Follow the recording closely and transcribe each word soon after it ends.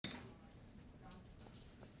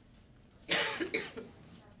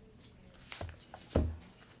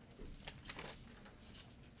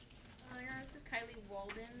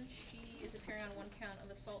count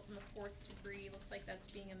of assault in the 4th degree. Looks like that's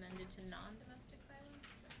being amended to non-domestic violence,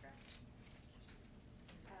 is that correct?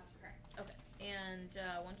 Correct. Okay, and,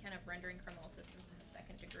 1 count of rendering criminal assistance in the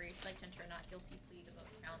 2nd degree. She'd like to enter a not guilty plea to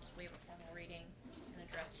both counts, waive a formal reading, and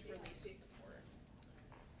address release with the court.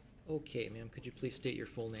 Okay, ma'am, could you please state your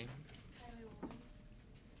full name?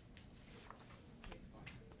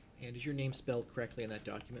 And is your name spelled correctly in that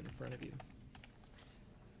document in front of you?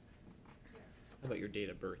 How about your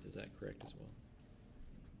date of birth? Is that correct as well?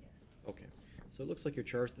 Yes. Okay. So it looks like you're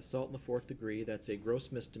charged with assault in the 4th degree. That's a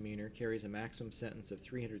gross misdemeanor, carries a maximum sentence of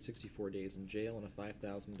 364 days in jail and a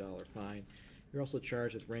 $5,000 fine. You're also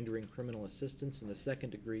charged with rendering criminal assistance in the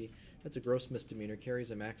 2nd degree. That's a gross misdemeanor,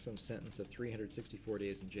 carries a maximum sentence of 364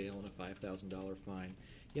 days in jail and a $5,000 fine.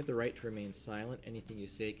 You have the right to remain silent. Anything you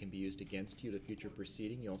say can be used against you at a future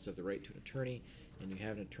proceeding. You also have the right to an attorney, and you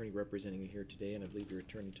have an attorney representing you here today, and I believe your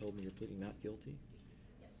attorney told me you're pleading not guilty.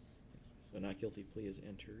 Yes. So not guilty plea is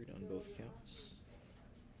entered on both counts.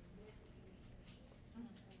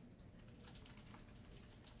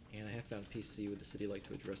 And I have found PC. Would the city like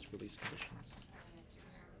to address release conditions?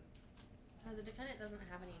 The defendant doesn't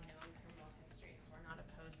have any known criminal history, so we're not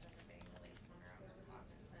opposed to her being released on her own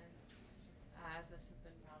recognizance. As this has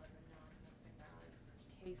been filed as a non-domestic violence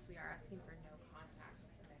case, we are asking for no contact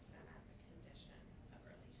with the victim as a condition of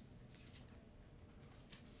release.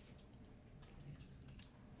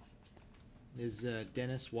 Is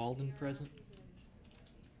Dennis Walden present?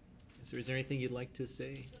 Is there anything you'd like to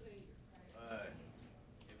say?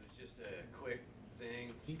 It was just a quick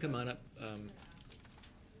thing. You can come on up.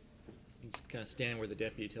 Just kind of stand where the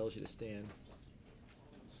deputy tells you to stand.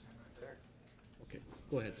 There. Okay,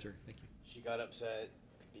 go ahead, sir. Thank you. She got upset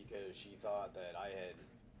because she thought that I had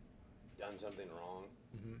done something wrong.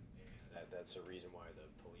 Mm-hmm. That's the reason why the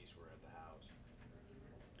police were at the house.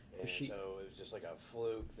 And Was she- so it was just like a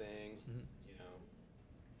fluke thing, Mhm.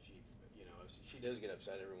 you know. She does get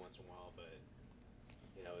upset every once in a while, but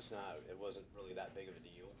it wasn't really that big of a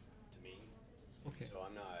deal to me. Okay. So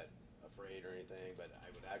I'm not afraid or anything, but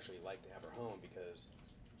I would actually like to have her home because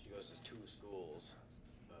she goes to 2 schools,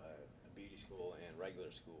 a beauty school and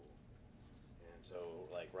regular school. And so,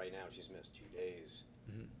 like, right now she's missed 2 days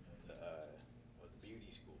Mhm. of the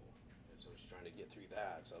beauty school. And so she's trying to get through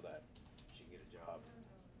that so that she can get a job.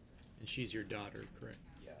 And she's your daughter, correct?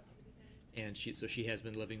 Yeah. And so she has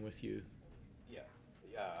been living with you. Yeah.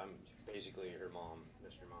 Yeah, I'm basically her mom,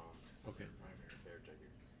 Mr. Mom. Okay. Primary caretaker.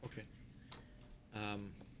 Okay.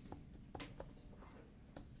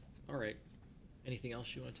 All right. Anything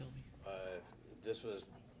else you want to tell me? This was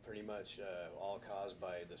pretty much all caused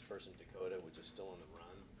by this person, Dakota, which is still on the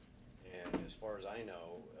run. And as far as I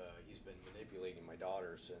know, he's been manipulating my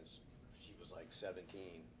daughter since she was like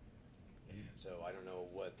 17. And so I don't know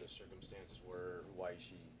what the circumstances were, why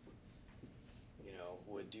she,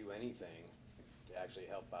 would do anything to actually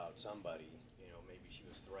help out somebody. Maybe she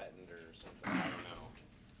was threatened or something. I don't know.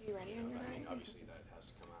 Are you ready on your I mean, right? obviously that has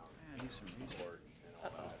to come out in court and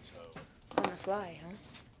all that. So, On the fly, huh?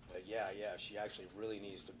 but yeah, she actually really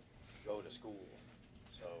needs to go to school.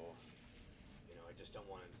 So, I just don't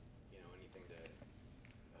want anything to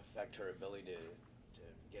affect her ability to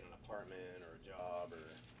get an apartment or a job or.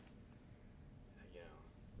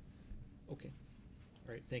 Okay.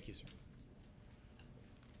 All right. Thank you, sir.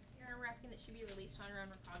 Your Honor, we're asking that she be released on her own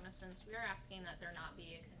recognizance. We are asking that there not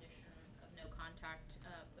be a condition of no contact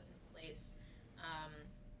put in place.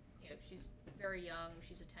 She's very young.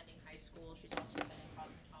 She's attending high school. She's also attending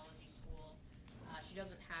cosmetology school. She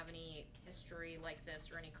doesn't have any history like this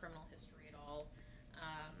or any criminal history at all.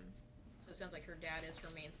 So it sounds like her dad is her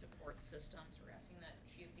main support system. So we're asking that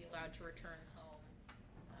she be allowed to return home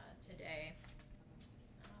today.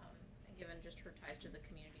 And given just her ties to the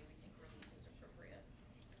community, we think release is appropriate.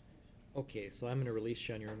 Okay, so I'm going to release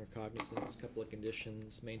you on your own recognizance. A couple of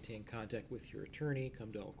conditions: maintain contact with your attorney,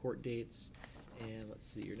 come to all court dates, and let's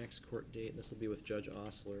see, your next court date. This will be with Judge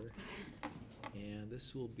Osler, and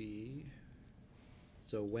this will be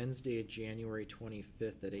Wednesday, January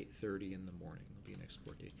 25th at 8:30 in the morning. Will be your next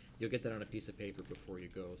court date. You'll get that on a piece of paper before you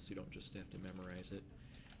go, so you don't just have to memorize it.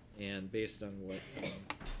 And based on what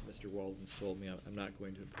Mr. Walden's told me, I'm not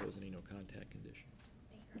going to impose any no contact condition.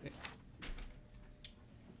 Thank you. Okay.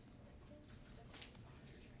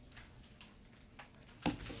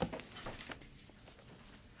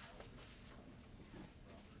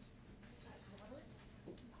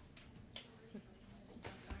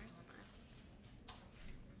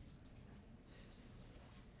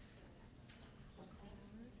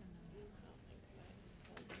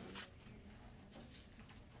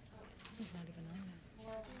 He's not even on there.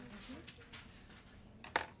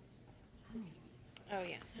 Oh,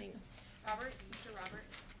 yeah, thanks. Roberts, Mr.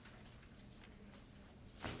 Roberts.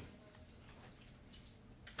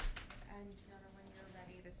 And Your Honor, when you're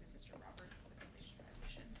ready, this is Mr. Roberts, the completion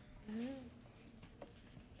resolution.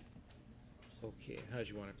 Okay, how'd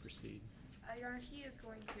you want to proceed? Your Honor, he is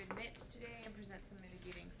going to admit today and present some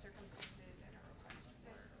mitigating circumstances and a request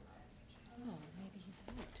for Oh, maybe he's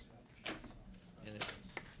out. And it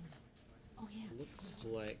Oh, yeah. looks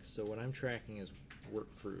like, so what I'm tracking is work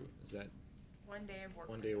crew. Is that, 1 day of work.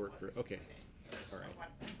 One day of work wasn't for- okay. included. All right.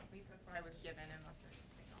 At least that's what I was given, unless there's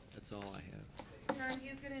something else. that's all I have. Your Honor, he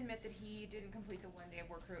is gonna admit that he didn't complete the 1 day of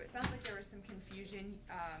work crew. It sounds like there was some confusion.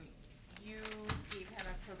 You gave him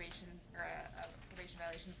a probation, or a probation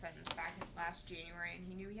violation sentence back in last January, and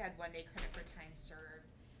he knew he had 1 day credit for time served.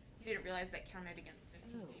 He didn't realize that counted against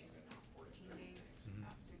 15 Oh. days and not 14 days. Mhm.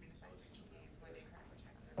 So you're gonna assign 15 days, 1 day credit for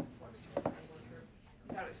time served, 14 for time work crew.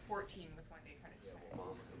 He thought it was 14 with 1 day credit to time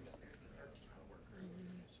work, so there'd be 13 on work crew.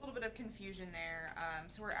 A little bit of confusion there.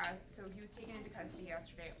 So he was taken into custody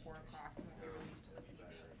yesterday at 4 o'clock and will be released this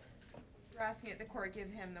evening. We're asking that the court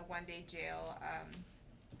give him the 1 day jail,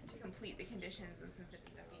 to complete the conditions, and since it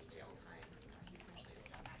ended up being jail time, he essentially has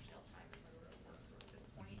done that jail time in lieu of work crew at this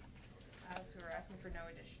point. So we're asking for no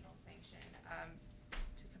additional sanction.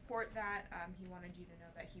 To support that, he wanted you to know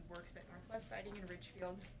that he works at Northwest Siding in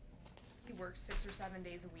Ridgefield. He works 6 or 7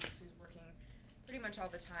 days a week, so he's working pretty much all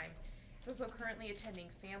the time. He's also currently attending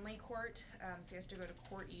family court, so he has to go to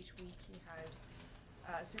court each week. He has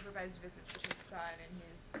supervised visits with his son, and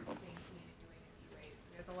he's staying clean and doing his UAs. So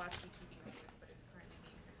he has a lot to be keeping up with, but is currently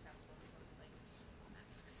being successful, so we'd like to keep him on that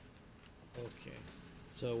track. Okay,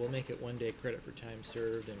 so we'll make it 1 day credit for time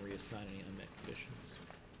served and reassign any unmet conditions.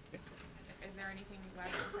 Okay. Is there anything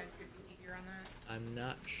left besides good behavior on that? I'm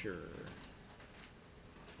not sure.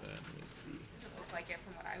 Let me see. Doesn't look like it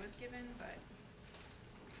from what I was given, but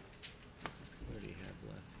What do you have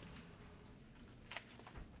left?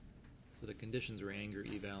 So the conditions were anger,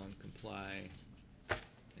 eval, and comply.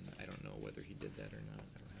 And I don't know whether he did that or not.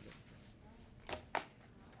 I don't have it.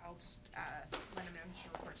 I'll just let him know he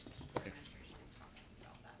should report to district Okay. administration and talk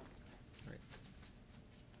about that. All right.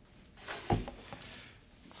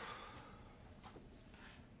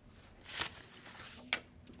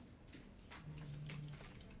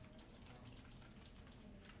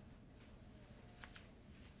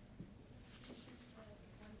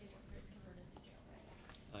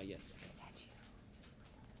 Yes. Is that you?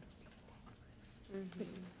 I'm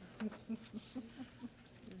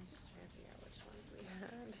just trying to figure out which ones we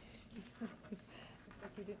had. It's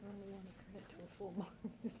like you didn't really want to credit to a full mark,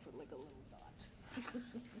 just put like a little dot.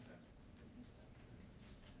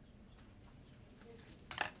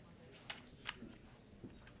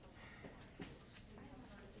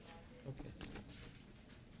 Okay.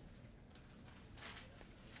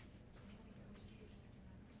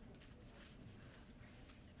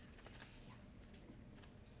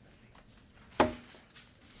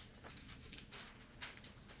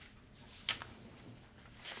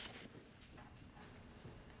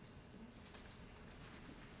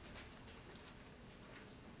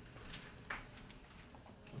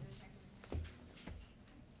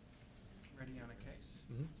 Ready on a case.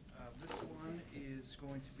 Mhm. This one is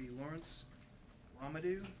going to be Lawrence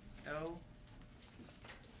Lamadou, L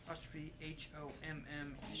apostrophe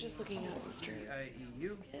HOMM. I was just looking at Mr.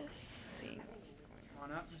 IEU. Seeing what's going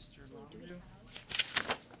Come on up, Mr. Lamadou.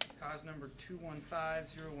 Cause number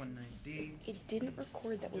 215019D. It didn't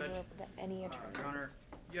record that we were Judge, up to any attorneys. Your Honor,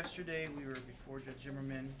 yesterday we were before Judge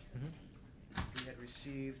Zimmerman. Mhm. We had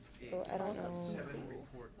received a So I don't know. 7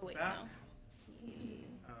 report Oh, wait, back, no.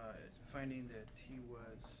 finding that he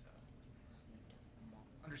was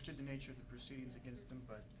understood the nature of the proceedings against him,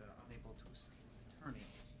 but unable to assist his attorney.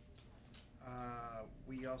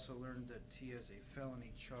 We also learned that he has a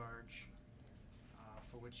felony charge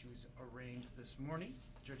for which he was arraigned this morning.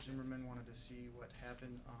 Judge Zimmerman wanted to see what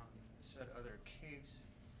happened on said other case.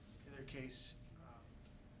 The other case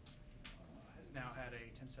has now had a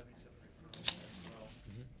 1077 referral as well.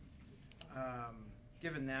 Mhm.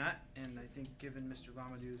 Given that, and I think given Mr.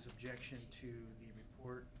 Lamadou's objection to the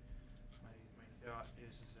report, my thought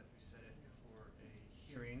is that we set it for a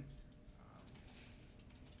hearing,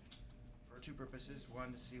 for 2 purposes.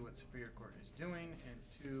 1, to see what Superior Court is doing, and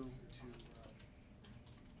 2, to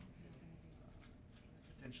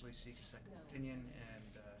potentially seek a second opinion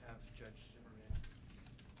and have Judge Zimmerman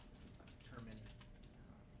determine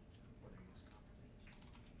whether he is competent.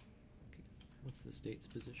 Okay. What's the state's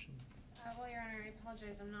position? Well, Your Honor, I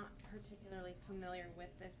apologize, I'm not particularly familiar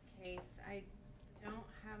with this case. I don't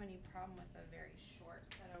have any problem with a very short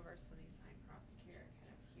set over, so the assigned prosecutor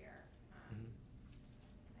kind of here. Mhm.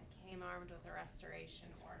 I came armed with a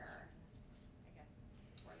restoration order,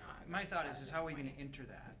 my thought is how are we gonna enter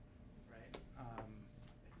that, right? It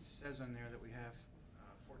says on there that we have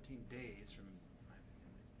 14 days from my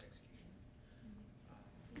opinion, execution.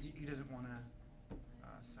 He doesn't wanna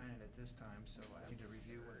sign it at this time, so I need to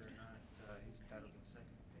review whether or not he's entitled to a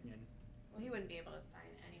second opinion. Well, he wouldn't be able to sign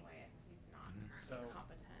anyway if he's not So-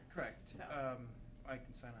 competent. Correct. So. I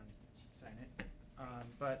can sign it.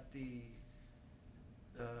 But the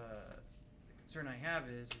concern I have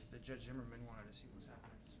is that Judge Zimmerman wanted to see what's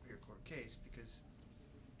happening in the Superior Court case, because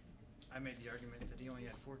I made the argument that he only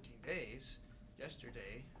had 14 days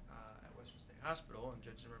yesterday at Western State Hospital, and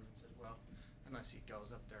Judge Zimmerman said, well, unless he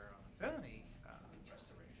goes up there on a felony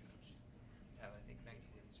restoration, which you have, I think, 90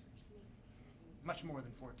 days, much more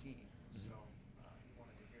than 14. So he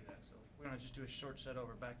wanted to hear that. So if we want to just do a short set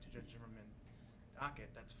over back to Judge Zimmerman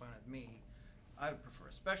docket, that's fine with me. I would prefer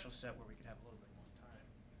a special set where we could have a little bit more time.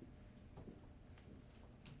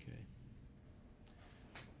 Okay.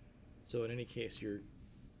 So in any case, you're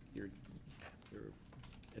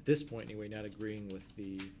at this point anyway not agreeing with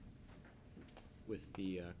the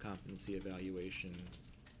competency evaluation,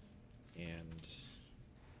 and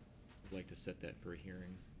would like to set that for a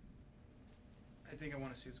hearing. I think I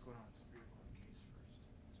want to see what's going on in the Superior Court case first.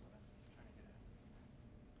 That's what I'm trying to get at.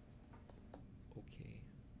 Okay.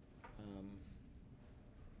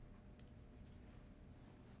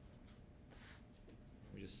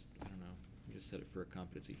 I don't know, we just set it for a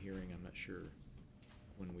competency hearing. I'm not sure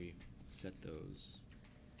when we set those.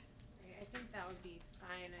 I think that would be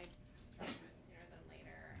fine. I just rather do it sooner than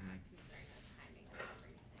later, Mhm. considering the timing of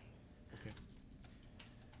everything. Okay.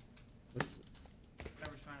 Let's,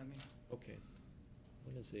 Whatever's fine with me. okay.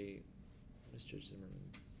 When does Judge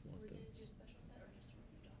Zimmerman want those?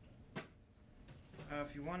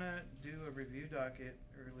 If you want to do a review docket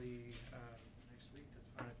early next week, that's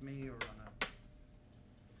fine with me, or on a...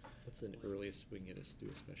 What's the earliest we can get us to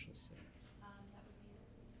do a special set? That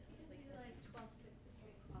would be like 12/6 at 3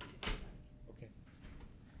 o'clock. Okay.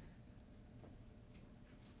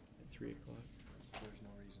 At 3 o'clock? There's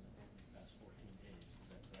no reason it won't be past 14 days, is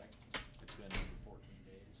that correct? It's been over 14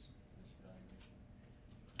 days, this evaluation.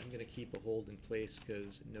 I'm gonna keep a hold in place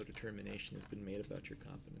because no determination has been made about your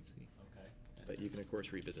competency. Okay. But you can of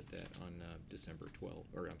course revisit that on December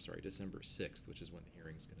 6th, which is when the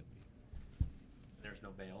hearing's gonna be. There's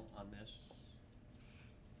no bail on this?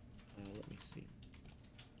 Let me see.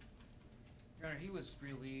 Your Honor, he was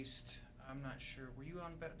released, I'm not sure, were you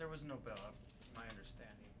on bail? There was no bail, my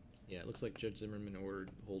understanding. Yeah, it looks like Judge Zimmerman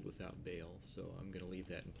ordered hold without bail, so I'm gonna leave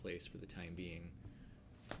that in place for the time being.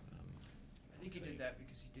 I think he did that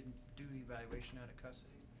because he didn't do the evaluation out of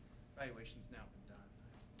custody. Evaluation's now been done.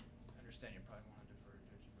 I understand you probably want to defer to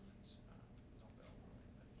Judge Zimmerman's no bail ruling,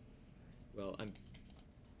 but... Well, I'm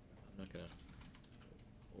not gonna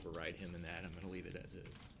override him in that. I'm gonna leave it as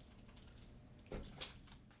is.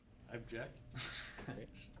 I object. Okay. Thank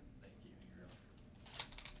you, Your Honor.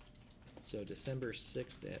 So December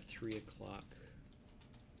 6th at 3 o'clock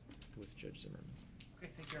with Judge Zimmerman. Okay,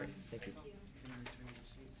 thank you, Your Honor. Thank you. That's all. Can I return your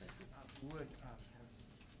receipt? Would, grab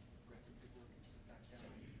your paperwork and sit back down.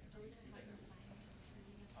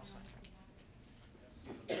 I'll sign it.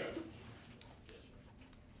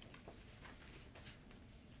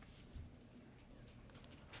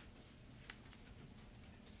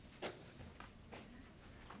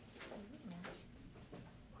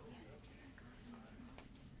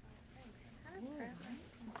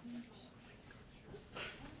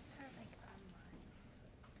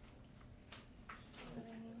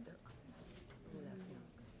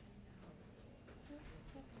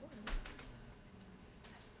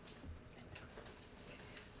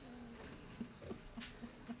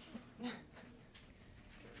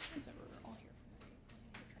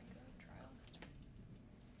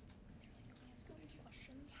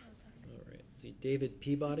 All right, see David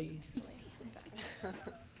Peabody.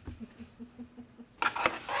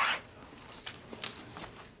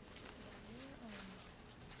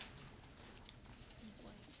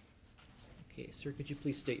 Okay, sir, could you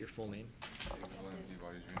please state your full name?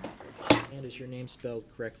 And is your name spelled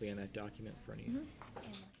correctly on that document in front of you?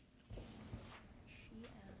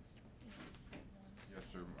 Yes,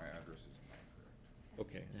 sir, my address is not correct.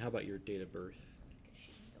 Okay, and how about your date of birth?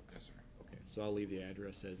 Yes, sir. Okay, so I'll leave the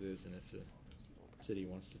address as is, and if the city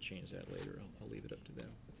wants to change that later, I'll leave it up to them.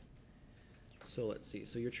 So let's see,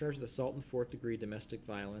 so you're charged with assault in 4th degree domestic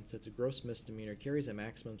violence. It's a gross misdemeanor, carries a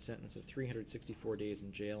maximum sentence of 364 days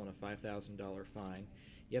in jail and a $5,000 fine.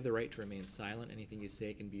 You have the right to remain silent. Anything you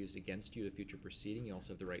say can be used against you in a future proceeding. You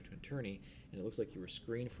also have the right to an attorney, and it looks like you were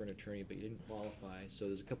screened for an attorney, but you didn't qualify, so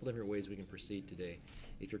there's a couple different ways we can proceed today.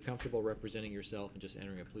 If you're comfortable representing yourself and just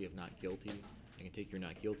entering a plea of not guilty, I can take your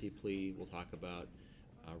not guilty plea. We'll talk about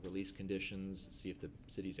release conditions, see if the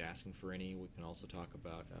city's asking for any. We can also talk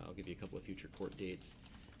about, I'll give you a couple of future court dates.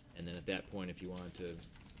 And then at that point, if you wanted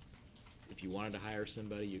to hire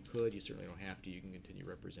somebody, you could. You certainly don't have to. You can continue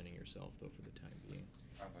representing yourself, though, for the time being.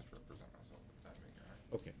 I'd like to represent myself for the time being, Your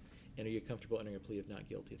Honor. Okay. And are you comfortable entering a plea of not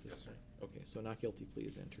guilty at this Yes, sir. point? Okay, so not guilty plea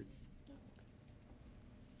is entered.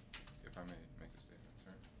 If I may make a statement,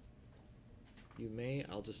 sir. You may.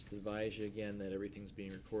 I'll just advise you again that everything's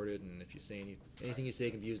being recorded, and if you say anything you say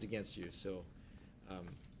can be used against you. So,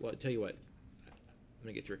 well, I'll tell you what. I'm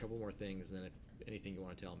gonna get through a couple more things, and then if anything you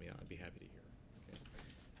want to tell me, I'd be happy to hear. Okay.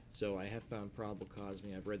 So I have found probable cause.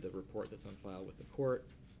 I've read the report that's on file with the court.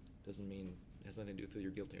 Doesn't mean it has nothing to do with whether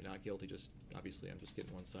you're guilty or not guilty. Just obviously, I'm just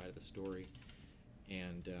getting one side of the story.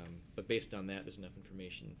 And but based on that, there's enough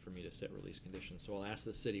information for me to set release conditions. So I'll ask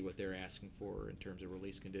the city what they're asking for in terms of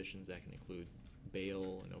release conditions. That can include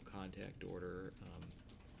bail, no contact order,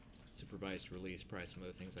 supervised release, probably some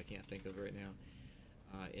other things I can't think of right now.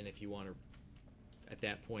 And if you want to, at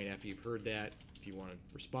that point, after you've heard that, if you want to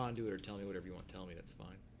respond to it or tell me whatever you want to tell me, that's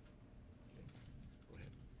fine. Okay. Go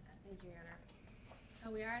ahead. Thank you, Your Honor.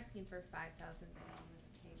 We are asking for 5,000 bail in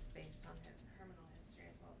this case based on his criminal history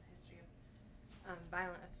as well as a history of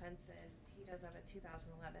violent offenses. He does have a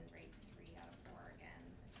 2011 rape 3 out of Oregon,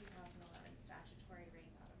 a 2011 statutory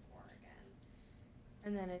rape out of Oregon,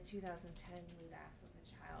 and then a 2010 lewd acts with a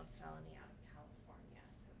child felony out of California.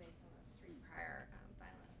 So based on those 3 prior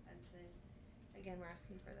violent offenses, again, we're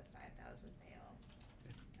asking for the 5,000 bail.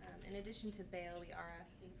 In addition to bail, we are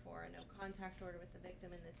asking for a no contact order with the victim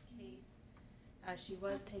in this case. She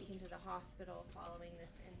was taken to the hospital following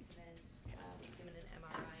this incident, was given an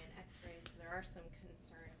MRI and x-ray, so there are some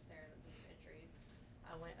concerns there that these injuries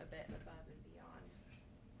went a bit above and beyond.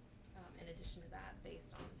 In addition to that, based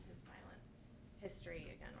on his violent history,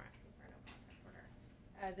 again, we're asking for a no contact order.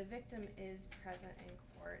 The victim is present in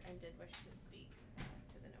court and did wish to speak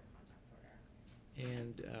to the no contact order.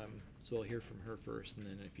 And so I'll hear from her first, and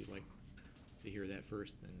then if you'd like to hear that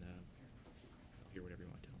first, then I'll hear whatever you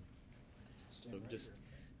want to tell me. So just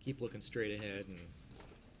keep looking straight ahead. And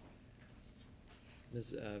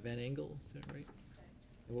Ms. Van Engel, is that right?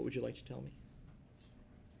 And what would you like to tell me?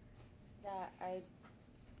 That I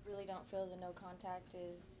really don't feel the no contact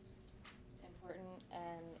is important,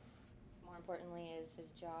 and more importantly is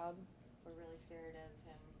his job. We're really scared of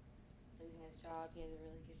him losing his job. He has a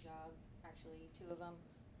really good job, actually 2 of them.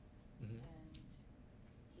 Mm-hmm. And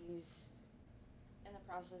he's in the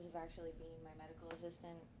process of actually being my medical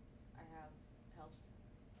assistant. I have health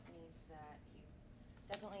needs that he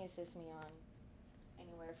definitely assists me on,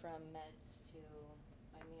 anywhere from meds to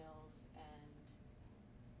my meals, and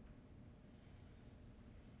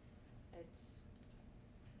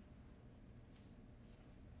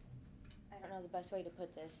I don't know the best way to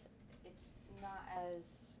put this. It's not as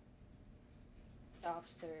the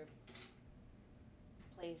officer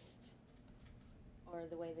placed, or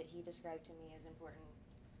the way that he described to me as important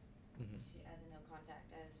as a no contact,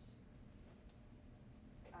 as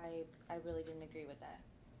I really didn't agree with that.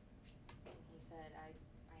 And he said I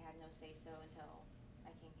had no say so until I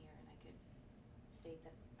came here and I could state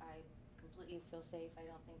that I completely feel safe. I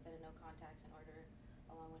don't think that a no contact's in order,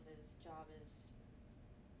 along with his job, is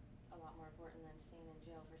a lot more important than staying in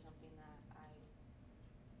jail for something that I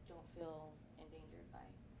don't feel endangered by.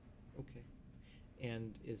 Okay.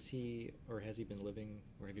 And is he, or has he been living,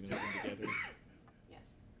 or have you been living together? Yes.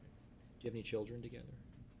 Okay. Do you have any children together?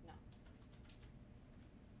 No.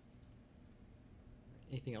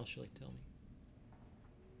 Anything else you'd like to tell me?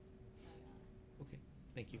 No, Your Honor. Okay,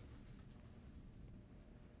 thank you.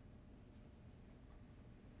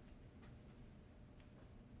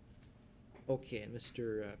 Okay, and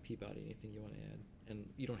Mr. Peabody, anything you want to add? And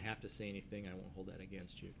you don't have to say anything. I won't hold that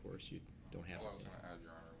against you. Of course, you don't have All I to was say. going to add,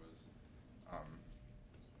 Your Honor, was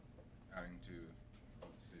adding to,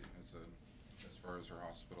 let's see, it said, as far as her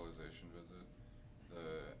hospitalization visit,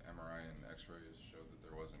 the MRI and x-rays showed that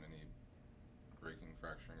there wasn't any breaking,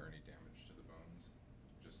 fracturing, or any damage to the bones,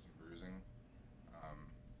 just some bruising.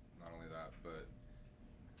 Not only that, but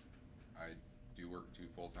I do work 2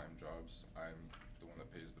 full-time jobs. I'm the one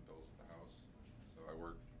that pays the bills at the house. So I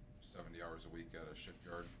work 70 hours a week at a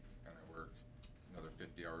shipyard, and I work another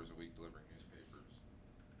 50 hours a week delivering newspapers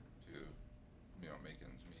to, make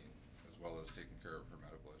ends meet, as well as taking care of her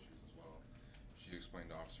medical issues as well. She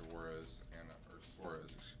explained to Officer Suarez and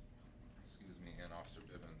Officer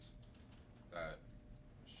Bibbins that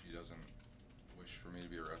she doesn't wish for me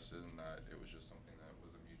to be arrested, and that it was just something that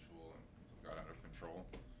was a mutual and got out of control.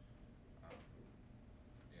 I've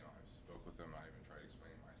spoke with them. I even tried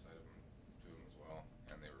explaining my side of them to them as well,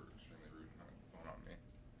 and they were extremely rude and hung up the phone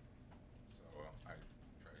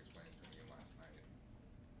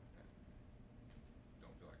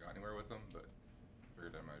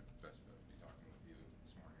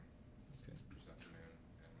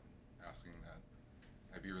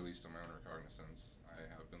I be released on my own recognizance. I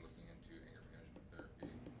have been looking into anger management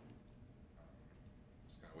therapy.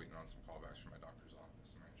 Just kind of waiting on some callbacks from my doctor's office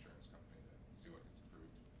and my insurance company to see what gets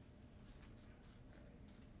approved.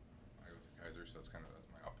 And I go through Kaiser, so that's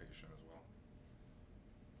my outpatient as well.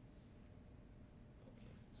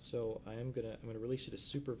 So I'm gonna release you to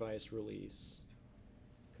supervised release.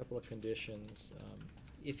 Couple of conditions.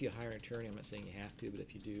 If you hire an attorney, I'm not saying you have to, but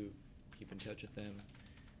if you do, keep in touch with them.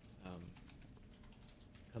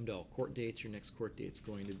 Come to all court dates. Your next court date's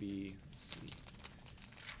going to be, let's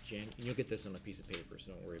see, and you'll get this on a piece of paper,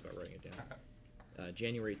 so don't worry about writing it down.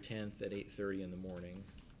 January 10th at 8:30 in the morning.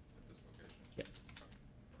 At this location? Yeah.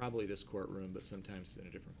 Probably this courtroom, but sometimes it's in a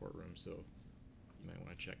different courtroom, so you might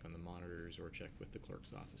want to check on the monitors or check with the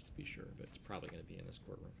clerk's office to be sure, but it's probably going to be in this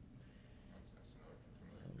courtroom. That's nice to know. For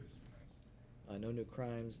familiar faces, nice. No new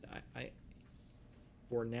crimes.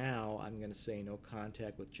 For now, I'm going to say no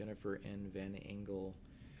contact with Jennifer N. Van Engel.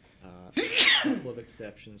 A couple of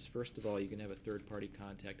exceptions. First of all, you can have a third-party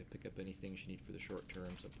contact to pick up any things you need for the short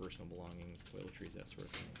term, so personal belongings, toiletries, that sort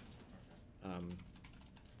of thing.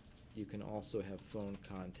 You can also have phone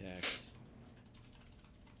contact.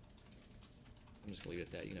 I'm just going to leave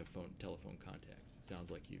it at that. You can have telephone contacts. It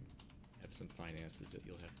sounds like you have some finances that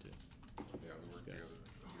you'll have to Yeah, we work discuss. together.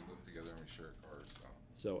 We live together and we share cars, so.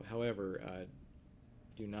 So, however,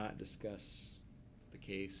 do not discuss the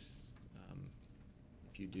case.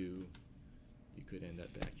 If you do, you could end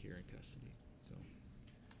up back here in custody.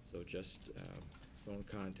 So just phone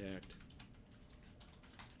contact,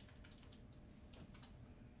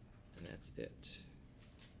 and that's it.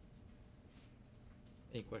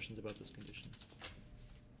 Any questions about those conditions?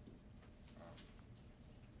 Not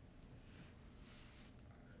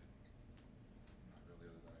really,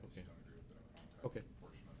 other than I Okay. just don't agree with the no contact Okay.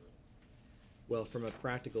 portion of it. Well, from a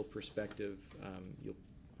practical perspective, you'll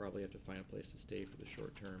probably have to find a place to stay for the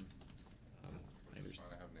short term. I Which is understand.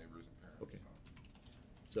 fine, I have neighbors and parents, Okay.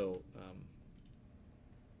 so. So,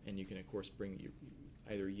 and you can, of course,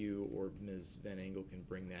 either you or Ms. Van Engel can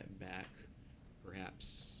bring that back,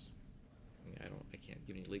 perhaps. I can't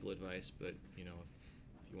give any legal advice, but, if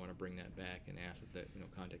you want to bring that back and ask that,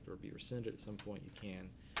 contact order be rescinded at some point, you can.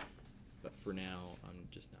 But for now, I'm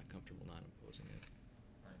just not comfortable not imposing it.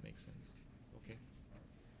 That makes sense. Okay?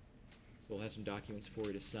 So we'll have some documents for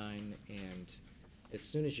you to sign, and as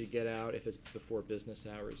soon as you get out, if it's before business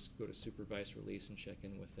hours, go to supervised release and check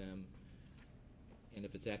in with them. And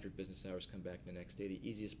if it's after business hours, come back the next day. The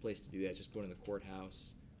easiest place to do that is just go to the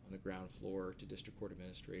courthouse on the ground floor to District Court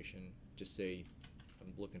Administration. Just say,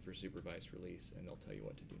 I'm looking for supervised release, and they'll tell you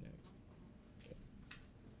what to do next. Okay.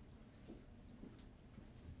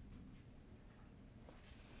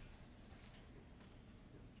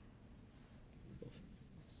 Both of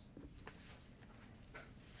these.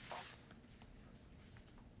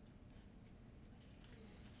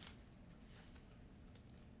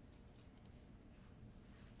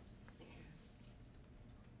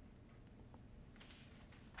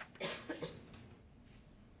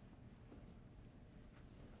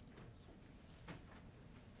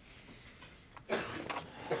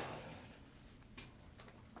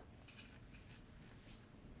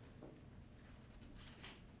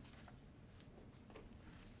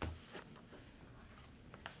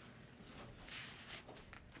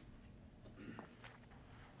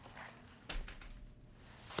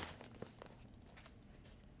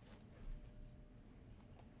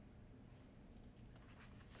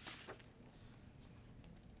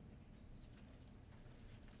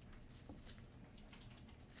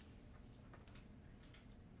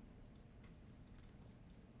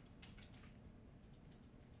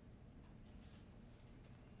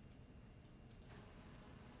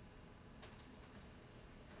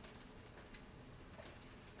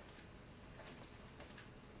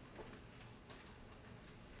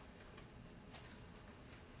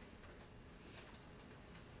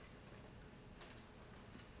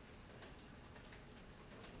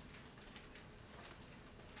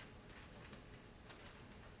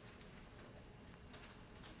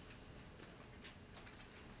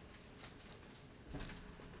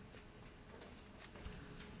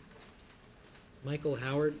 Michael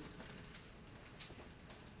Howard.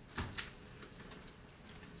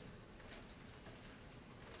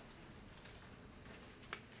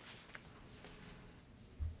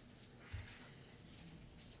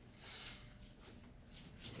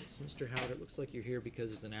 So, Mr. Howard, it looks like you're here because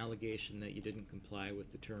there's an allegation that you didn't comply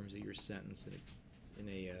with the terms of your sentence in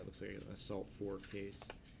a looks like an assault 4 case.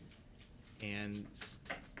 And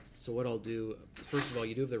so what I'll do, first of all,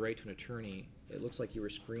 you do have the right to an attorney. It looks like you were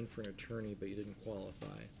screened for an attorney, but you didn't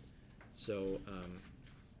qualify. So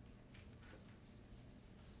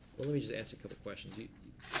Well, let me just ask you a couple questions. It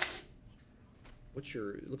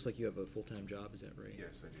looks like you have a full-time job, is that right?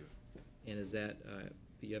 Yes, I do. And is that,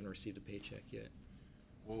 you haven't received a paycheck yet?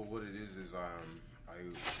 Well, what it is I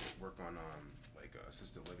work on like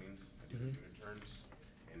assisted livings. I do Mhm. interns,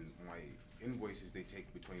 and my invoices they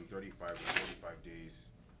take between 35 and 45 days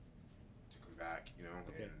to come back. You know,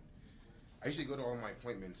 Okay. and I usually go to all my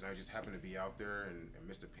appointments, and I just happen to be out there and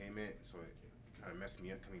missed a payment, so it kind of messed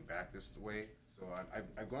me up coming back this way. So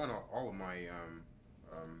I've gone to all of my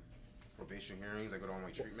probation hearings. I go to all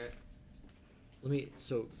my treatment.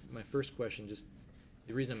 So my first question, just,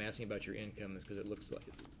 the reason I'm asking about your income is because it looks like,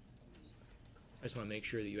 I just want to make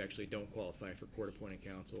sure that you actually don't qualify for court-appointed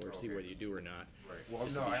counsel, or see Okay. whether you do or not. Right. Well,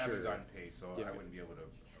 just to no, be I haven't sure. gotten paid, so Yeah. I wouldn't be able to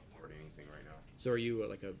afford anything right now. So are you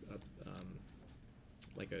like an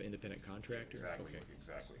independent contractor? Exactly. Okay.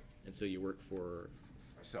 Exactly. And so you work for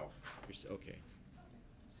Myself. okay.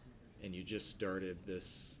 And you just started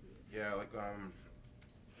this, Yeah, like I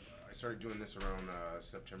started doing this around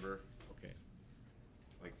September, okay.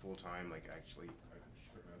 like full time. Like actually, I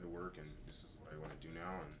quit my other work, and this is what I want to do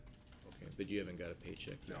now. And Okay, but you haven't got a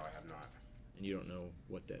paycheck yet? no, I have not. And you don't know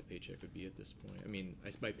what that paycheck would be at this point? I mean,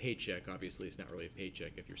 by paycheck, obviously, it's not really a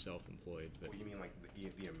paycheck if you're self-employed, but. Well, you mean like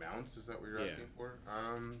the amounts? Is that what you're Yeah. asking for?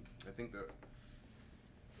 I think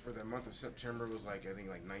for the month of September was like I think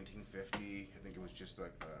like 1950. I think it was just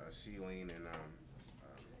like a ceiling and a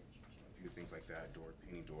few things like that.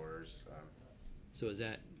 Painting doors. So is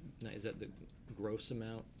that the gross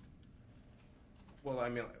amount? Well, I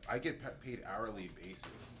mean, I get paid hourly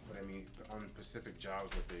basis, but I mean, on specific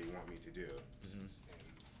jobs, what they want me to do. Mhm. And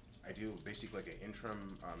I do basically like an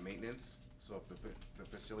interim maintenance. So if the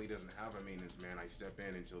facility doesn't have a maintenance man, I step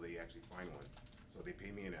in until they actually find one. So they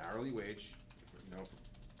pay me an hourly wage, you know,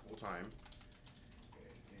 full time.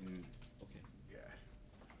 And Okay. yeah,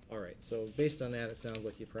 All right, so based on that, it sounds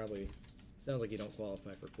like you don't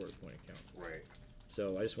qualify for court-appointed counsel. right.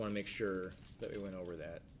 So I just want to make sure that we went over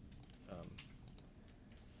that.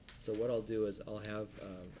 So what I'll do is I'll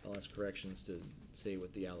ask corrections to say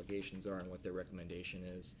what the allegations are and what their recommendation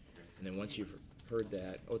is. And then once you've heard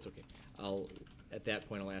that, it's okay. At that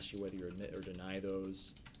point, I'll ask you whether you admit or deny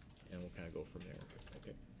those, and we'll kind of go from there.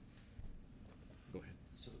 Okay? Go ahead.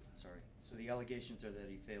 So the allegations are that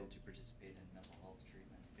he failed to participate in mental health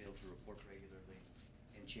treatment, failed to report regularly,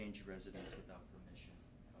 and change residence without permission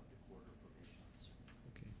of the court or probation officer.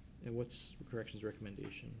 Okay. And what's corrections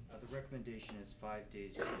recommendation? The recommendation is 5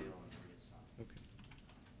 days jail and reassignment. Okay.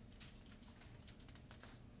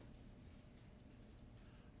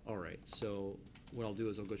 All right, so what I'll do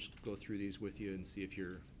is I'll go through these with you and see if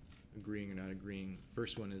you're agreeing or not agreeing.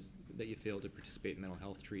 First one is that you failed to participate in mental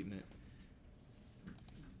health treatment.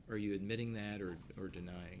 Are you admitting that or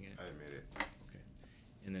denying it? I admit it. Okay.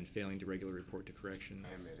 And then failing to regularly report to corrections?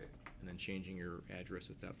 I admit it. And then changing your address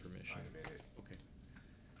without permission? I admit it. Okay.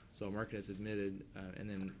 So I'll mark it as admitted, and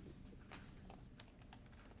then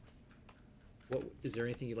is there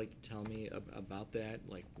anything you'd like to tell me about that?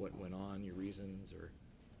 Like what went on, your reasons, or?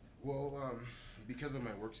 Well, because of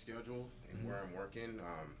my work schedule and Mhm. where I'm working,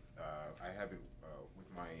 I have it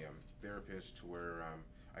with my therapist to where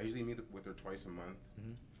I usually meet with her twice a month.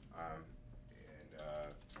 Mhm. And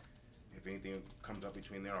if anything comes up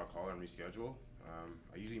between there, I'll call her and reschedule.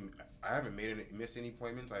 I haven't missed any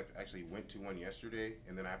appointments. I've actually went to one yesterday,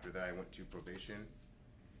 and then after that I went to probation,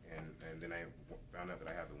 and then I found out that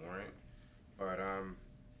I have the warrant. But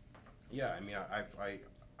yeah, I mean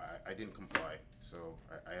I didn't comply, so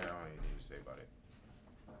I don't have anything to say about it.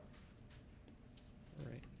 All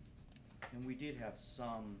right. And we did have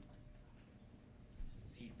some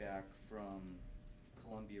feedback from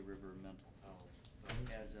Columbia River Mental Health.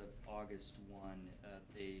 Mhm. As of August 1,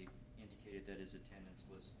 they indicated that his attendance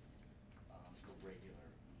was irregular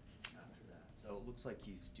after that. So it looks like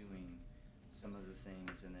he's doing some of the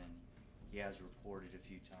things, and then he has reported a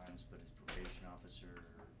few times, but his probation officer,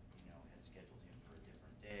 had scheduled him for a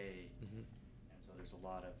different day. Mhm. And so there's a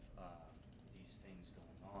lot of these things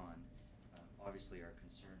going on. Obviously, our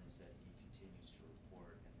concern is that he continues to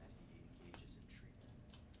report and that he engages in treatment.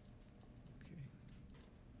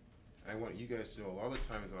 Okay. I want you guys to know a lot of the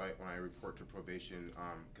times when I report to probation,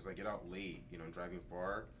 because I get out late, driving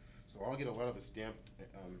far, so I'll get a lot of the stamped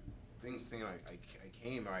things saying I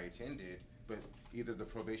came, I attended, but either the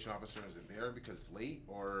probation officer isn't there because it's late,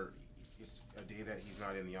 or it's a day that he's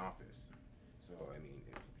not in the office. So I mean,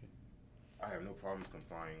 Okay. I have no problems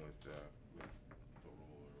complying with the rule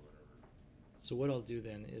or whatever. So what I'll do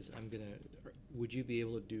then is would you be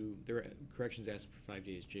able to do, corrections asking for 5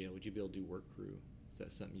 days jail, would you be able to do work crew? Is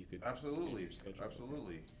that something you could? Absolutely, schedule? Okay.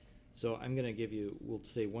 absolutely. So I'm gonna give you, we'll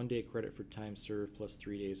say 1 day credit for time served plus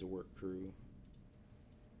 3 days of work crew.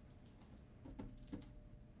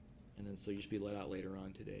 And then, so you should be let out later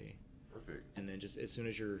on today. Perfect. And then just as soon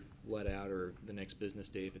as you're let out, or the next business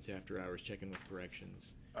day, if it's after hours, check in with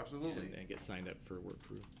corrections. Absolutely. And get signed up for work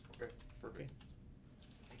crew. Okay, perfect. Okay.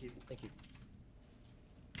 Thank you. Thank you.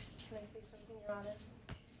 Can I say something, Your Honor?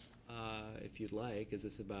 If you'd like, is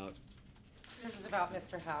this about, This is about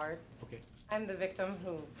Mr. Howard. okay, I'm the victim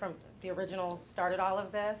who, from the original, started all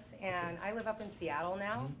of this, and I live up in Seattle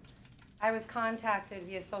now. Mhm. I was contacted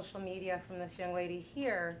via social media from this young lady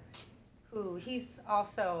here, who, he's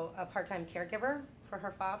also a part-time caregiver for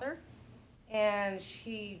her father. And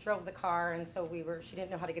she drove the car, and so she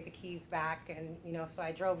didn't know how to get the keys back, and, so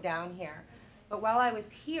I drove down here. But while I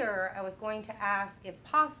was here, I was going to ask, if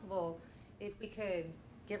possible, if we could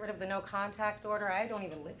get rid of the no contact order. I don't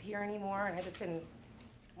even live here anymore, and I just didn't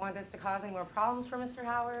want this to cause any more problems for Mr.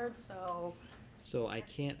 Howard, so. so I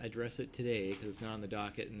can't address it today because it's not on the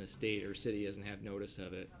docket, and the state or city doesn't have notice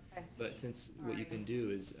of it. Okay. But since what you can do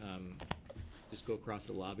is just go across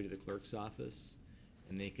the lobby to the clerk's office,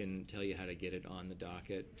 and they can tell you how to get it on the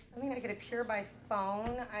docket. Something I could appear by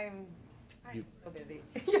phone, I'm You- so busy.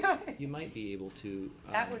 You might be able to.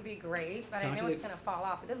 That would be great, but I talk to know it's the- gonna fall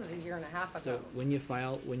off, but this is a year and a half ago. So when you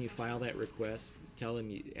file that request, tell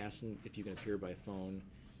them, ask them if you can appear by phone,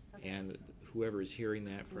 and whoever is hearing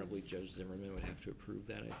that, probably Judge Zimmerman would have to approve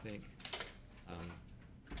that, I think.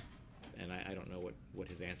 And I don't know what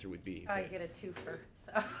his answer would be. I but- get a twofer,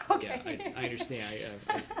 so, okay. Yeah, I understand.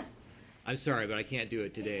 I'm sorry, but I can't do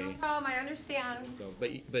it today. No problem, I understand. So,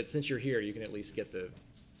 but since you're here, you can at least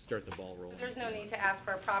start the ball So rolling. there's no need to ask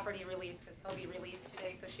for a property release, because he'll be released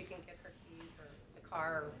today, so she can get her keys or the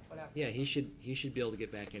car or whatever. Yeah, he should be able to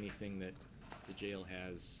get back anything that the jail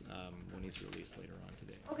has when he's released later on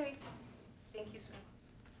today. Okay, thank you, sir.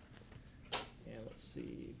 And let's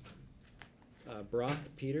see, Brock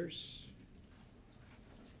Peters.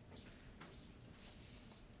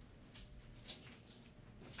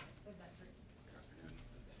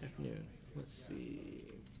 Afternoon. Let's see.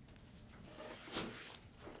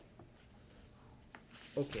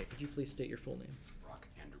 Okay, could you please state your full name? Brock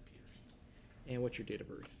Andrew Peters, And what's your date of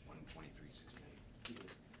birth? 12368.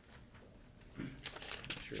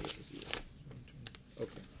 I'm sure this is you.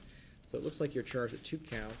 Okay. So it looks like you're charged with 2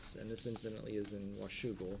 counts, and this incidentally is in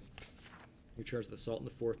Washougal. You're charged with assault in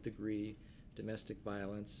the 4th degree, domestic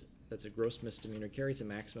violence. That's a gross misdemeanor, carries a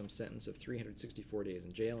maximum sentence of 364 days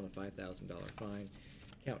in jail and a $5,000 fine.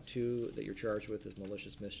 Count 2 that you're charged with is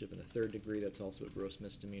malicious mischief in the 3rd degree. That's also a gross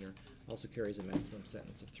misdemeanor. Also carries a maximum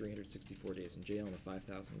sentence of 364 days in jail and a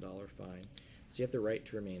 $5,000 fine. So you have the right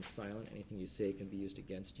to remain silent. Anything you say can be used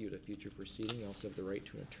against you at a future proceeding. You also have the right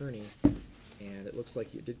to an attorney. And it looks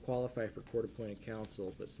like you did qualify for court-appointed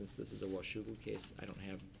counsel, but since this is a Washougal case,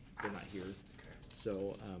 they're not here.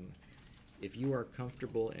 So if you are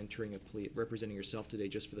comfortable entering a plea, representing yourself today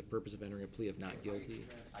just for the purpose of entering a plea of not guilty.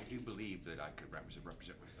 I do believe that I could represent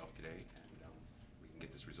myself today, and we can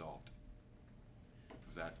get this resolved.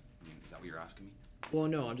 Is that what you're asking me? Well,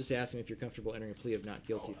 no, I'm just asking if you're comfortable entering a plea of not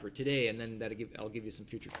guilty for today, and then I'll give you some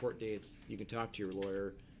future court dates. You can talk to your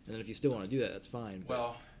lawyer, and then if you still want to do that, that's fine.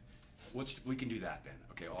 Well, we can do that then.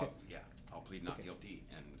 Okay. I'll plead not guilty,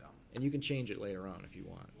 and you can change it later on if you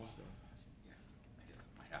want. Well, so. yeah, I guess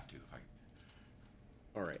I might have to if I.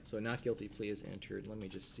 All right, so not guilty plea is entered. Let me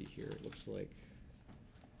just see here. It looks like.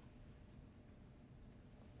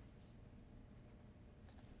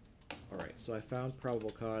 All right, so I found probable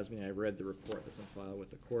cause. I rean, I read the report that's on file with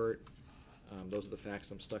the court. Those are the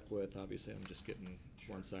facts I'm stuck with. Obviously, I'm just getting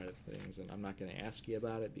one side of things, and I'm not going to ask you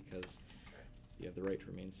about it because you have the right to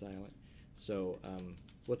remain silent. So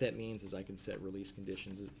what that means is I can set release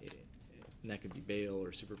conditions, and that could be bail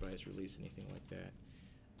or supervised release, anything like that.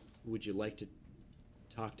 Would you like to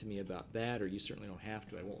talk to me about that, or you certainly don't have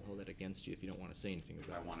to? I won't hold that against you if you don't want to say anything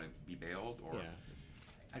about it. I want to be bailed, or Yeah.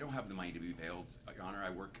 I don't have the money to be bailed. Your Honor, I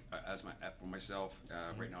work for myself.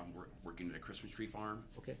 Right now, I'm working at a Christmas tree farm.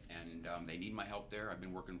 Okay. And they need my help there. I've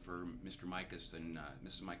been working for Mr. Micas and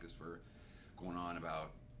Mrs. Micas for going on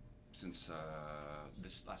about since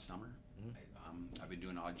this last summer. I've been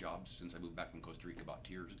doing odd jobs since I moved back from Costa Rica about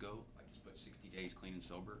 2 years ago. I just put 60 days clean and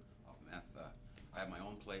sober off meth. I have my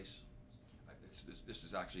own place. This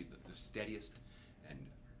is actually the steadiest, and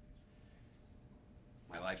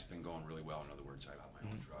my life's been going really well. In other words, I have my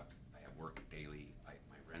own truck. I have work daily. My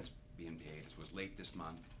rent's being paid. This was late this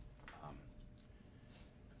month.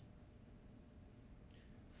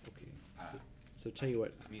 Okay. So tell you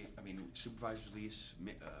what. I mean, supervised release.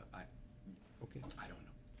 Okay. I don't know.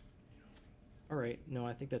 All right. No,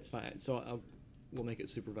 I think that's fine. So we'll make it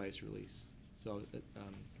supervised release. So I'll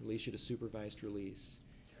release you to supervised release.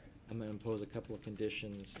 I'm gonna impose a couple of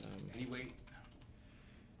conditions. Anyway,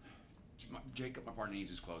 Jacob, my partner, needs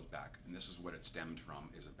his clothes back, and this is what it stemmed from,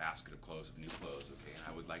 is a basket of clothes, of new clothes, okay? And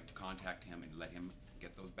I would like to contact him and let him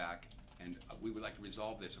get those back, and we would like to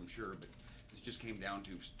resolve this, I'm sure, but this just came down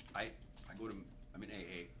to, I'm in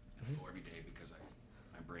AA, and I go every day because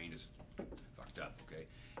my brain is fucked up, okay?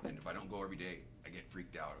 And if I don't go every day, I get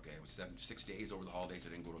freaked out, okay? It was 6 days over the holidays,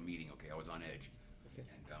 I didn't go to a meeting, okay? I was on edge. Okay.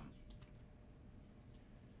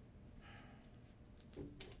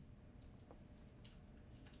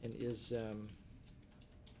 And is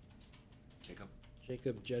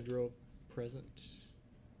Jacob Jedro present?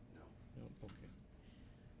 No. No, okay.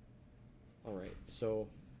 All right, so,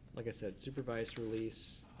 like I said, supervised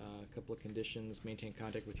release, a couple of conditions, maintain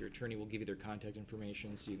contact with your attorney. We'll give you their contact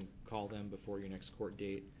information so you can call them before your next court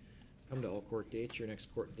date. Come to all court dates. Your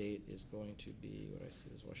next court date is going to be, what I see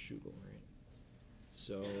is Washougal, right?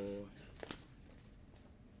 So,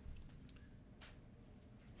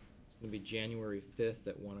 it's gonna be January 5th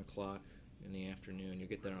at 1 o'clock in the afternoon. You'll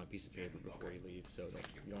get that on a piece of paper before you leave, so that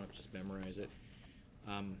you don't have to just memorize it.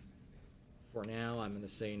 For now, I'm gonna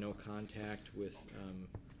say no contact with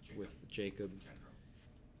Jacob.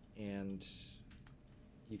 And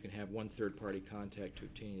you can have one third-party contact to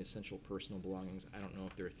obtain essential personal belongings. I don't know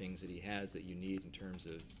if there are things that he has that you need in terms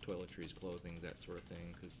of toiletries, clothing, that sort of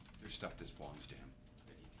thing, because... There's stuff that belongs to him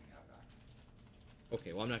that he can have back.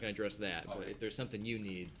 Okay, well, I'm not gonna address that, but Okay. if there's something you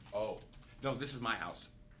need... Oh, no, this is my house.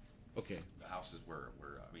 Okay. The house is where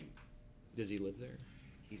Does he live there?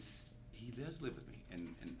 he does live with me,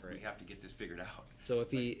 and we have to get this figured out. So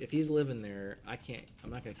if he's living there, I'm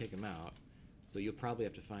not gonna kick him out, so you'll probably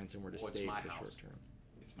have to find somewhere to Well, it's stay my for the house. short term.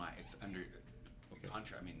 It's under the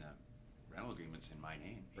contract, the rental agreement's in my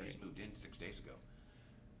name. He just Right. moved in 6 days ago.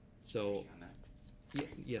 So, Understand that?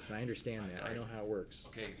 yes, I understand that, I sorry. know how it works.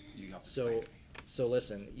 Okay, you have to So, explain. so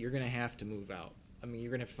listen, you're gonna have to move out. I mean,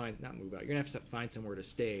 you're gonna have to find, not move out, you're gonna have to find somewhere to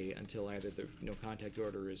stay until either the no contact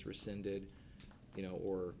order is rescinded,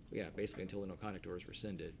 or, basically until the no contact order is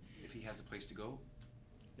rescinded. If he has a place to go,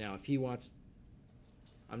 Now, if he wants,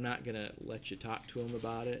 I'm not gonna let you talk to him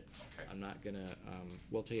about it. Okay. I'm not gonna,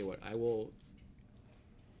 well, tell you what,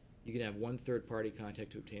 you can have one third-party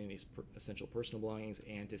contact to obtain any essential personal belongings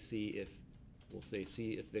and to see if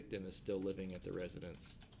victim is still living at the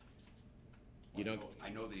residence. You don't. I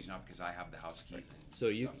know that he's not because I have the house keys. And So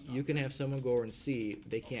you stuff's you not can there. have someone go over and see.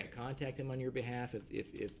 They can't contact him on your behalf.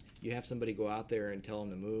 If you have somebody go out there and tell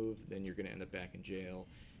him to move, then you're gonna end up back in jail.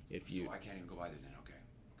 If you So I can't even go either then, okay.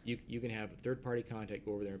 you can have a third party contact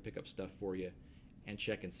go over there and pick up stuff for you, and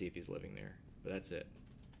check and see if he's living there. But that's it.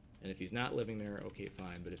 And if he's not living there, okay,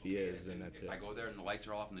 fine. But if he is, then that's If it. I go there and the lights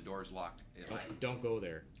are off and the door is locked, Don't go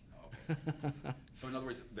there. So in other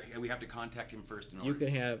words, we have to contact him first in order. You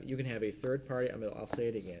can have a third party. I'll say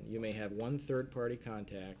it again. You may have one third party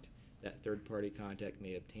contact. That third party contact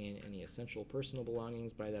may obtain any essential personal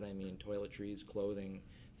belongings. By that I mean toiletries, clothing,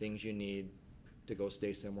 things you need to go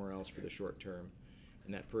stay somewhere else for the short term.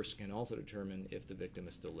 And that person can also determine if the victim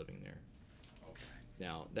is still living there. Okay.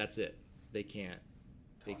 Now, that's it. They can't.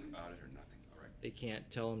 Talk about it or nothing, all right. They can't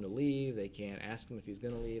tell him to leave. They can't ask him if he's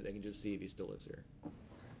gonna leave. They can just see if he still lives there. So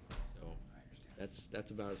I understand.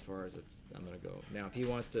 that's about as far as I'm gonna go. Now, if he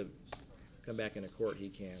wants to come back into court, he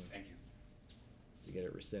can. Thank you. To get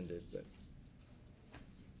it rescinded, but.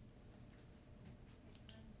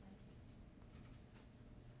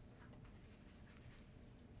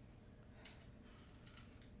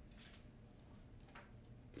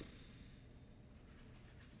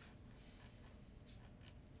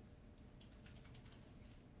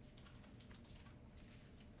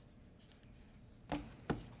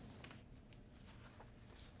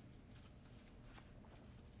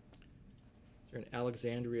 Is there an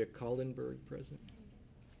Alexandria Kaldenberg present?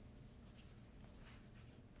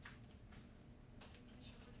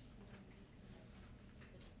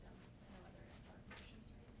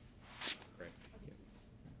 Correct.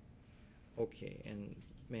 Yeah. Okay, and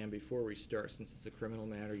ma'am, before we start, since it's a criminal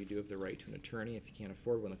matter, you do have the right to an attorney. If you can't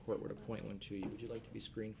afford one, the court would appoint one to you. Would you like to be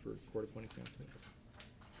screened for court-appointed counsel?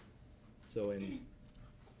 So in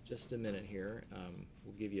just a minute here,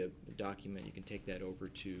 we'll give you a document. You can take that over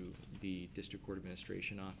to the District Court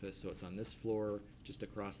Administration Office. So it's on this floor, just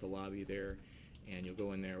across the lobby there. And you'll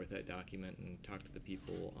go in there with that document and talk to the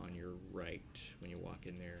people on your right when you walk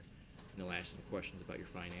in there. And they'll ask some questions about your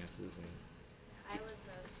finances and. I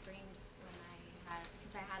was screened when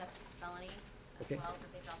because I had a felony as Okay. well,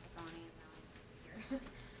 but they dropped the felony and now I'm just here.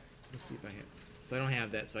 Let's see if I have. So I don't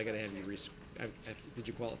have that, so I gotta have you did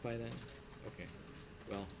you qualify then? Okay.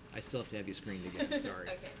 well, I still have to have you screened again, sorry.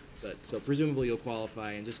 Okay. But, so presumably you'll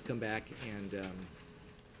qualify, and just come back and, if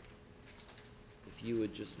you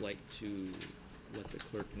would just like to let the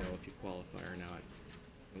clerk know if you qualify or not,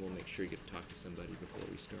 and we'll make sure you get to talk to somebody before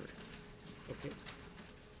we start. Okay?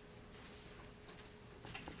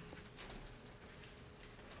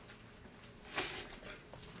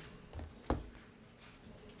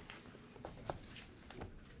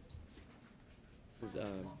 This is,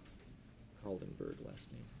 Kaldenberg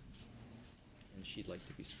last name, and she'd like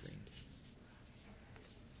to be screened.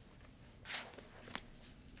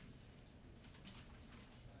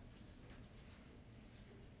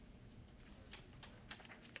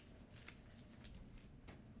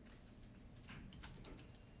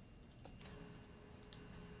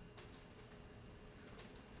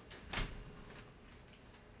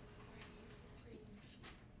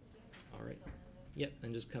 All right. Yep,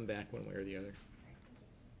 and just come back one way or the other.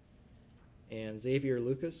 And Xavier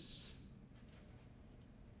Lucas.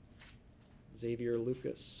 Xavier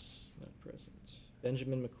Lucas, not present.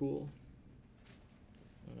 Benjamin McCool.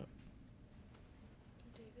 Come on up.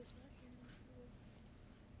 David's not here.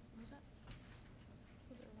 What was that?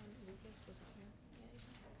 Was there one Lucas wasn't here? Yeah, he's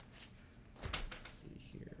not. Let's see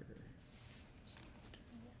here.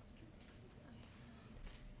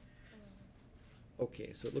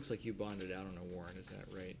 Okay, so it looks like you bonded out on a warrant, is that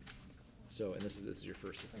right? So, and this is your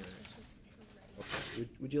first appearance. Okay,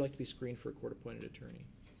 would you like to be screened for a court-appointed attorney?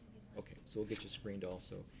 Okay, so we'll get you screened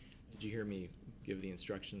also. Did you hear me give the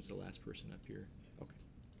instructions to the last person up here? Okay.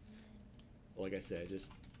 So like I said,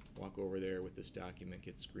 just walk over there with this document,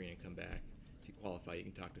 get screened, and come back. If you qualify, you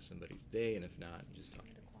can talk to somebody today, and if not, you just talk to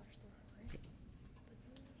me. Okay.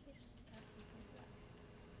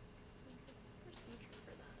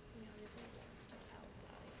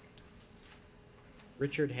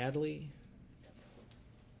 Richard Hadley.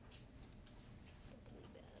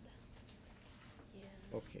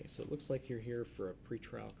 Okay, so it looks like you're here for a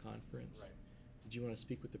pretrial conference. Right. Did you want to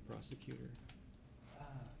speak with the prosecutor?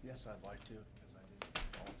 Yes, I'd like to, because I didn't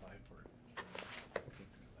qualify for it. Okay.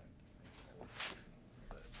 Because I was,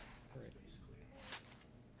 but All right. basically,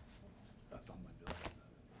 I found my bill with the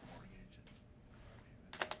mortgage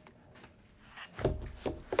and.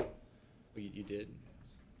 Oh, you did?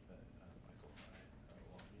 Yes, but Michael and I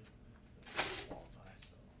doesn't qualify,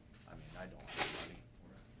 so, I mean, I don't have money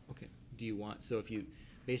for it. Okay. Do you want, so if you,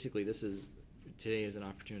 basically today is an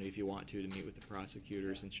opportunity if you want to meet with the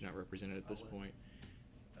prosecutor since you're not represented at this I would. point.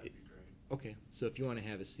 That'd be great. Okay, so if you want to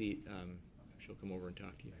have a seat, she'll come over and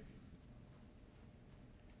talk to you.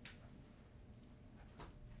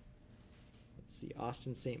 Let's see,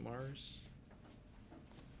 Austin St. Mars.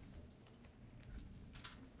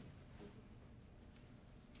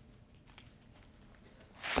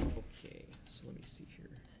 Okay, so let me see here.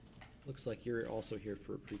 Looks like you're also here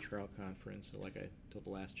for a pretrial conference, so like I told the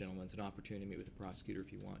last gentleman, it's an opportunity to meet with the prosecutor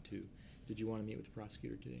if you want to. Did you want to meet with the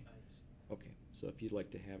prosecutor today? Okay, so if you'd like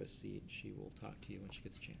to have a seat, she will talk to you when she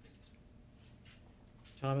gets a chance.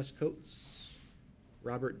 Thomas Coates,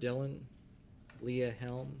 Robert Dillon, Leah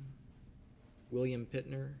Helm, William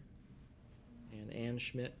Pittner, and Ann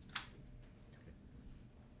Schmidt.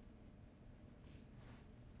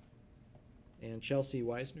 And Chelsea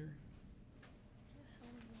Weisner.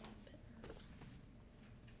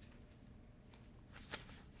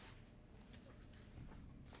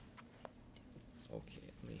 Okay,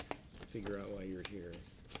 let me figure out why you're here.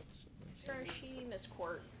 So let's see. Sir, she missed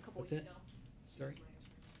court a couple What's weeks it? ago. Sorry?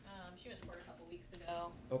 She missed court a couple weeks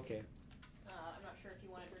ago. Okay. I'm not sure if you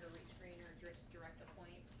wanted her to rescreen or just direct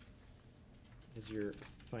appoint. Has your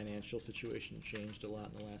financial situation changed a lot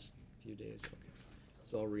in the last few days? Okay.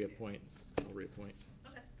 So I'll reappoint. Okay.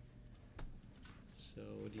 So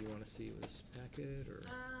do you want to see this packet or?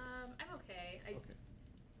 I'm okay. Okay.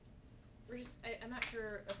 I'm not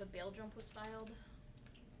sure if a bail jump was filed.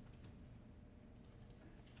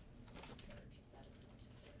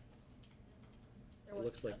 It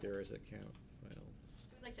looks like there is a count filed.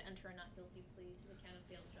 So we'd like to enter a not guilty plea to the count of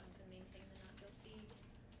bail jump and maintain the not guilty.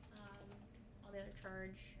 On the other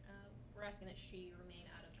charge, we're asking that she remain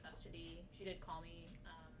out of custody. She did call me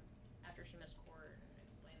after she missed court and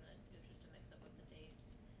explained that it was just a mix-up with the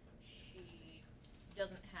dates. She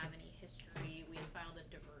doesn't have any history. We had filed a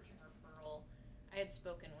diversion referral. I had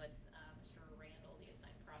spoken with Mr. Randall, the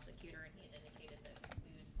assigned prosecutor, and he had indicated that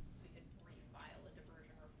we could refile a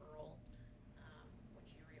diversion referral when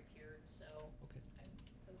she reappeared. So Okay. I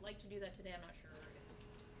would like to do that today. I'm not sure if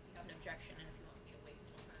you have an objection and if you want me to wait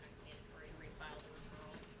until her next mandatory to refile the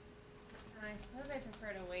referral. I suppose I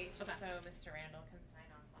prefer to wait just Okay. so Mr. Randall can sign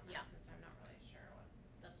off on that Yeah. since I'm not really sure what.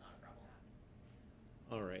 That's not a problem.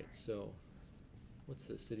 All right, so What's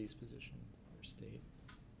the city's position or state?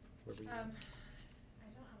 Whoever you. I don't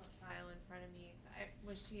have a file in front of me. So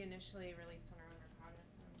was she initially released on her own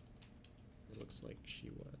recognizance? It looks like she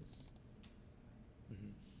was.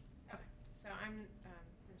 Mm-hmm. Okay, so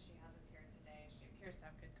since she has appeared today, she appears to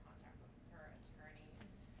have good contact with her attorney.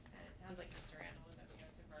 And it sounds like Mr. Randall was okay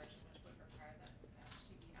with diversion, which would require that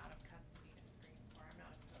she be out of custody to screen for. I'm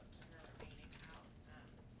not opposed to her remaining out.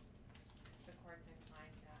 If the court's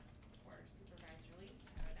inclined to order supervised release,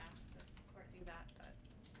 I would ask that the court do that, but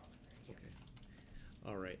I'll defer to you. Okay.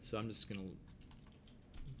 All right, so I'm just gonna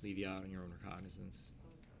leave you out on your own recognizance.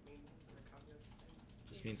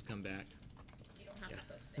 Just means come back. You don't have Yeah. to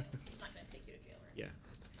post bail. It's not gonna take you to jail or Yeah.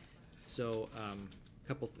 anything. So,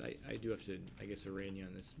 I do have to, I guess, arraign you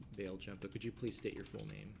on this bail jump, but could you please state your full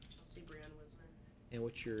name? Chelsea Brianna Wisner, And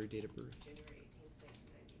what's your date of birth? January 18th,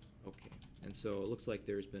 1990. Okay, and so it looks like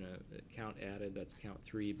there's been a count added, that's count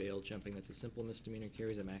 3, bail jumping, that's a simple misdemeanor,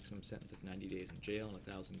 carries a maximum sentence of 90 days in jail and a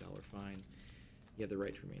 $1,000 fine. You have the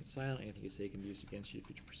right to remain silent, anything you say can be used against you in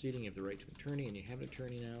future proceeding, you have the right to an attorney, and you have an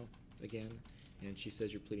attorney now, again, and she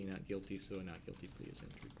says you're pleading not guilty, so a not guilty plea is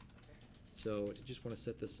entered. So, do you just want to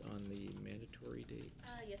set this on the mandatory date?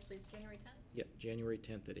 Yes, please, January 10th? Yeah, January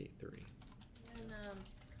 10th at 8:30. And, can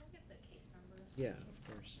I get the case number? Yeah, of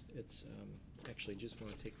course. It's, actually, just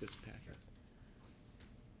want to take this packet.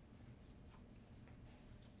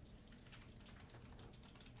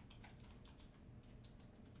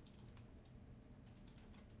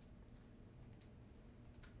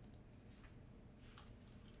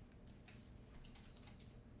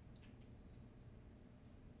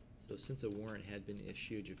 So since a warrant had been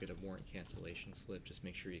issued, you'll get a warrant cancellation slip. Just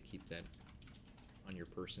make sure you keep that on your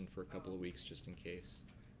person for a couple of weeks, just in case.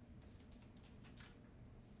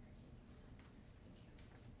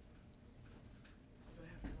 So do I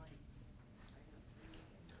have to like sign up for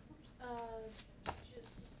anything?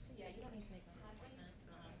 Just, yeah, you don't need to make an appointment.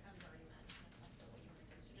 We've already met, and I talked about what you want to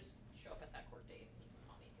do, so just show up at that court date, and you can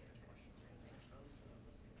call me if you have any questions or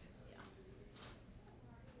anything. Yeah.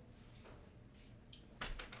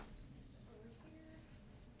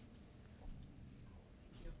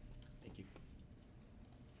 Thank you.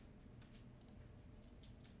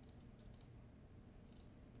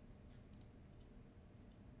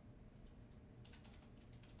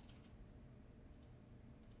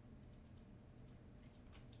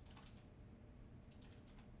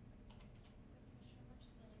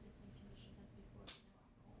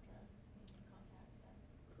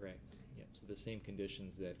 Correct. Yep. So the same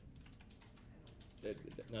conditions that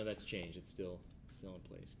no, that's changed. It's still in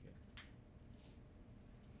place. Okay.